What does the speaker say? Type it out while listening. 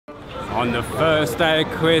On the first day of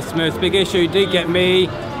Christmas, Big Issue did get me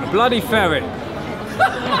a bloody ferret.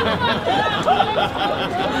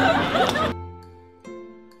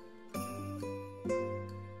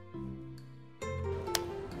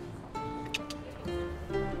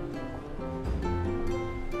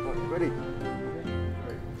 Ready?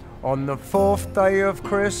 On the 4th day of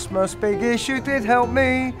Christmas, Big Issue did help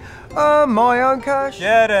me earn my own cash.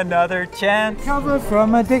 Get another chance. Recover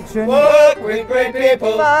from addiction. Work with great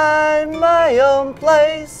people. Find my own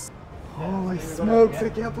place. Holy smokes, I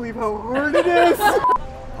can't believe how hard it is.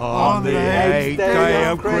 On the 8th day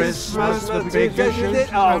of Christmas, the Big Issue did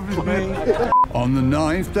help me. On the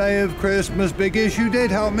 9th day of Christmas, Big Issue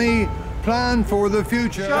did help me plan for the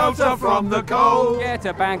future. Shelter from the cold. Get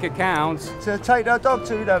a bank account. To take the dog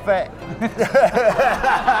to the vet.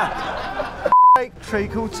 Take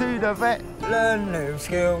treacle to the vet. Learn new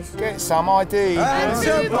skills. Get some ID. And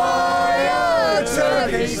to buy a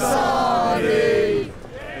turkey sardine.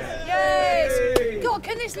 Yes! God,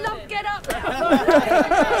 can this lump get up?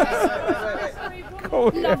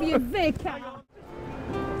 Love you, Vic.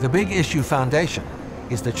 The Big Issue Foundation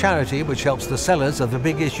is the charity which helps the sellers of the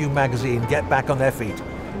Big Issue magazine get back on their feet.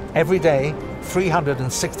 Every day,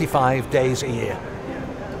 365 days a year.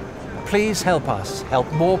 Please help us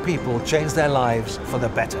help more people change their lives for the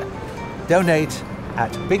better. Donate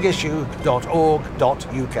at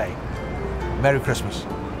bigissue.org.uk. Merry Christmas.